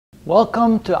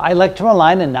Welcome to iLecture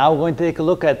Online, and now we're going to take a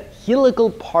look at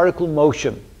helical particle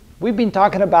motion. We've been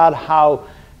talking about how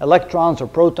electrons or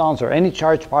protons or any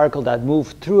charged particle that move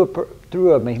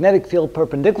through a magnetic field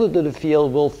perpendicular to the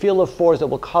field will feel a force that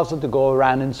will cause it to go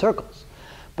around in circles.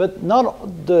 But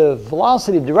not the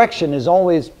velocity direction is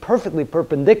always perfectly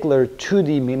perpendicular to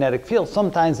the magnetic field.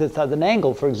 Sometimes it's at an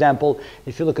angle. For example,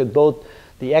 if you look at both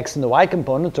the x and the y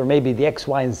components, or maybe the x,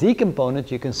 y, and z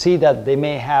components, you can see that they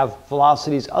may have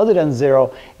velocities other than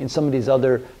zero in some of these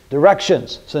other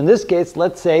directions. So in this case,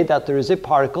 let's say that there is a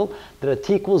particle that at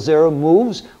t equals 0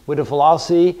 moves with a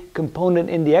velocity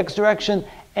component in the x direction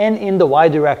and in the y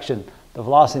direction. The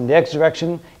velocity in the x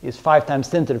direction is 5 times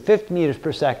 10 to the 5th meters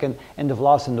per second, and the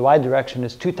velocity in the y direction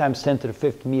is 2 times 10 to the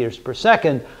 5th meters per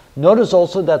second. Notice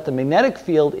also that the magnetic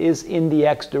field is in the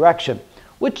x direction,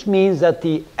 which means that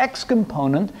the x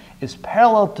component is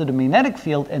parallel to the magnetic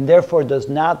field, and therefore does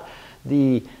not,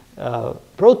 the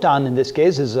proton in this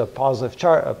case is a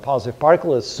positive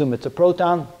particle, let's assume it's a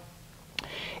proton.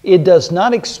 It does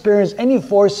not experience any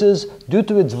forces due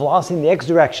to its velocity in the x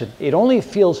direction. It only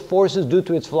feels forces due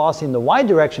to its velocity in the y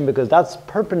direction because that's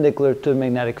perpendicular to the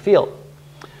magnetic field.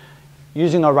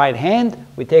 Using our right hand,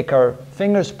 we take our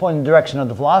fingers, point in the direction of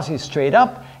the velocity straight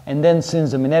up, and then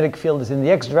since the magnetic field is in the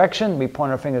x direction, we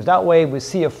point our fingers that way, we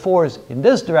see a force in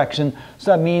this direction.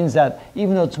 So that means that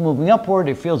even though it's moving upward,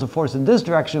 it feels a force in this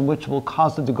direction, which will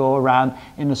cause it to go around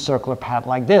in a circular path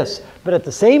like this. But at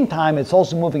the same time, it's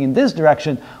also moving in this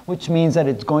direction, which means that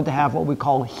it's going to have what we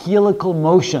call helical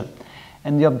motion.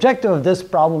 And the objective of this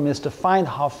problem is to find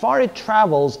how far it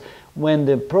travels when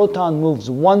the proton moves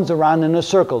once around in a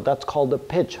circle. That's called the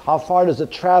pitch. How far does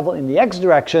it travel in the x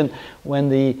direction when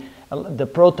the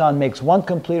proton makes one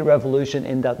complete revolution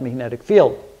in that magnetic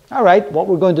field? All right, what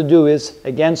we're going to do is,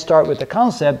 again, start with the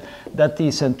concept that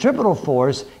the centripetal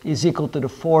force is equal to the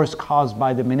force caused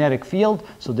by the magnetic field.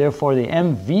 So therefore, the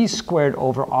mv squared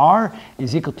over r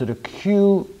is equal to the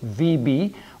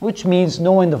qvb, which means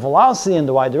knowing the velocity in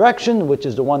the y direction, which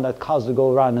is the one that caused to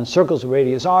go around in circles with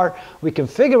radius r, we can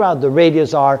figure out the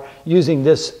radius r using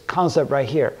this concept right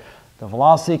here. The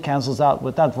velocity cancels out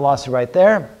with that velocity right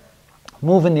there.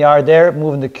 Moving the r there,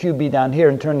 moving the qb down here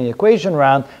and turning the equation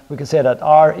around, we can say that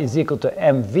r is equal to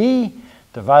mv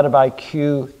divided by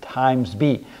q times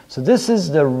b. So this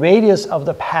is the radius of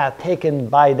the path taken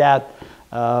by that,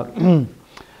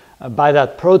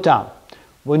 proton.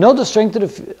 We know the strength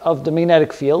of the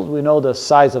magnetic field, we know the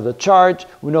size of the charge,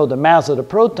 we know the mass of the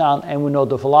proton, and we know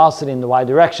the velocity in the y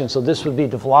direction. So this would be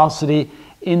the velocity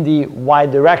in the y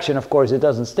direction. Of course, it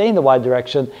doesn't stay in the y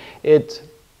direction, it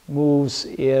moves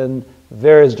in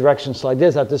various directions like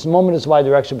this. At this moment it's y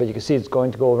direction, but you can see it's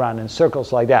going to go around in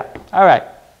circles like that. All right.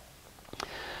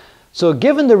 So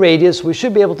given the radius, we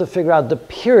should be able to figure out the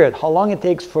period, how long it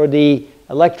takes for the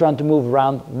electron to move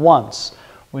around once.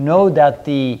 We know that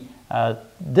the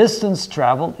distance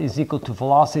traveled is equal to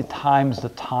velocity times the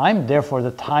time. Therefore,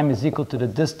 the time is equal to the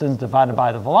distance divided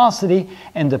by the velocity,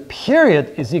 and the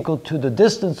period is equal to the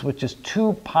distance, which is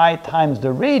 2 pi times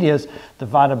the radius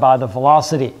divided by the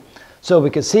velocity. So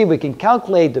we can see we can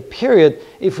calculate the period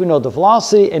if we know the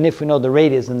velocity and if we know the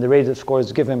radius, and the radius, of course,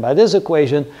 is given by this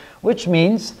equation, which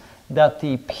means that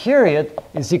the period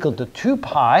is equal to 2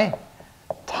 pi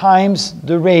times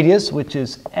the radius, which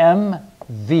is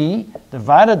mv,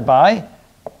 divided by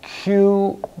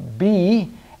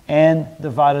qb and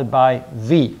divided by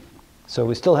v. So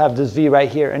we still have this v right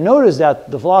here. And notice that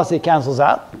the velocity cancels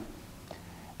out,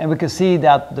 and we can see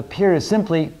that the period is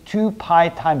simply 2 pi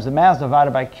times the mass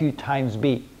divided by q times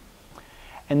b.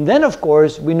 And then, of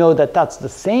course, we know that that's the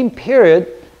same period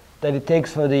that it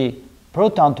takes for the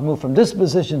proton to move from this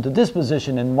position to this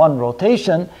position in one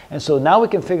rotation. And so now we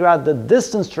can figure out the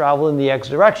distance traveled in the x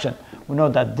direction. We know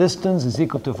that distance is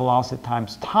equal to velocity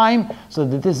times time. So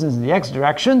the distance in the x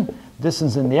direction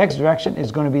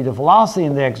is going to be the velocity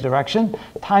in the x direction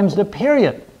times the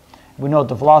period. We know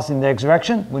the velocity in the x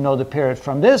direction, we know the period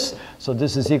from this, so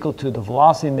this is equal to the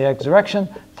velocity in the x direction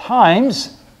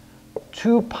times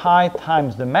 2 pi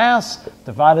times the mass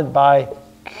divided by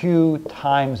q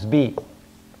times b.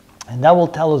 And that will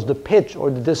tell us the pitch,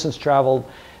 or the distance traveled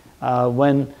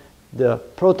when the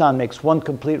proton makes one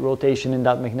complete rotation in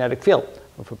that magnetic field.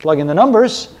 If we plug in the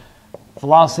numbers,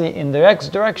 velocity in the x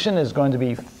direction is going to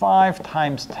be 5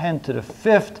 times 10 to the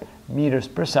 5th meters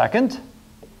per second,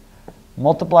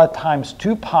 multiplied times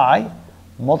 2 pi,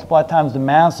 multiplied times the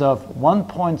mass of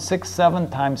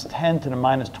 1.67 times 10 to the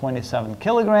minus 27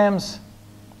 kilograms.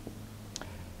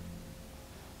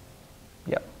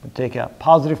 We take a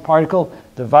positive particle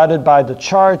divided by the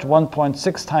charge,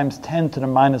 1.6 times 10 to the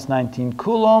minus 19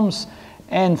 coulombs,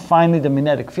 And finally, the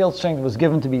magnetic field strength was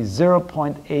given to be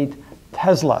 0.8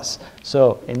 Teslas.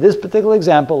 So in this particular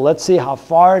example, let's see how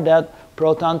far that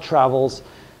proton travels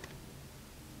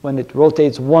when it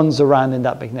rotates once around in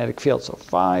that magnetic field. So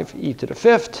 5e to the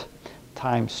 5th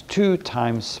times 2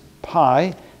 times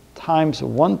pi times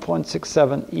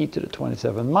 1.67 e to the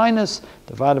 27 minus,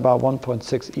 divided by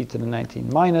 1.6 e to the 19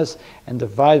 minus, and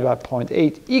divided by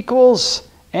 0.8 equals,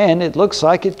 and it looks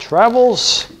like it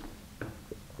travels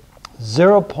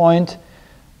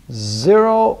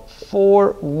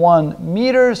 0.041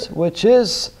 meters, which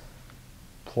is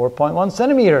 4.1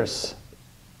 centimeters.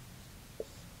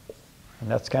 And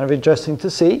that's kind of interesting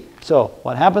to see. So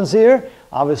what happens here?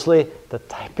 Obviously, the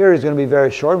time period is going to be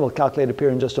very short. We'll calculate the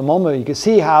period in just a moment. You can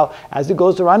see how, as it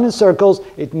goes around in circles,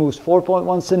 it moves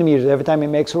 4.1 centimeters every time it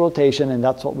makes a rotation, and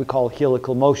that's what we call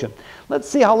helical motion. Let's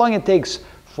see how long it takes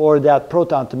for that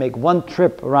proton to make one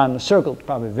trip around the circle.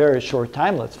 Probably a very short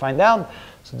time. Let's find out.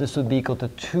 So this would be equal to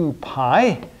 2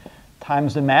 pi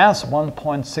times the mass,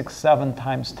 1.67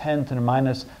 times 10 to the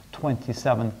minus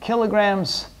 27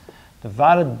 kilograms,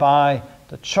 divided by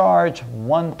the charge,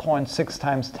 1.6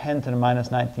 times 10 to the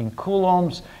minus 19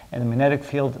 coulombs, and the magnetic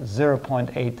field,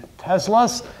 0.8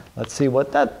 Teslas. Let's see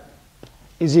what that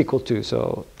is equal to.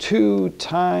 So 2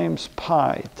 times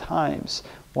pi times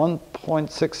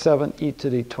 1.67 e to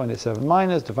the 27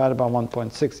 minus, divided by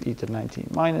 1.6 e to the 19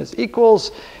 minus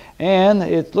equals, and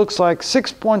it looks like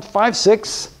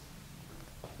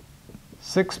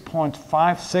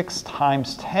 6.56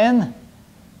 times 10.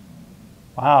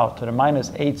 Wow, to the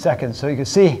minus 8 seconds. So you can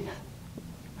see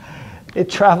it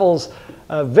travels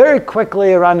very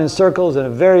quickly around in circles in a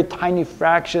very tiny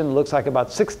fraction. Looks like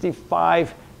about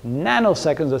 65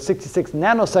 nanoseconds or 66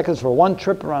 nanoseconds for one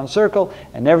trip around a circle.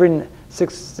 And every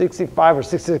 65 or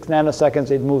 66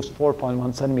 nanoseconds, it moves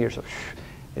 4.1 centimeters. So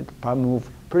it probably moves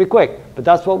pretty quick. But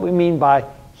that's what we mean by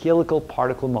helical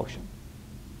particle motion.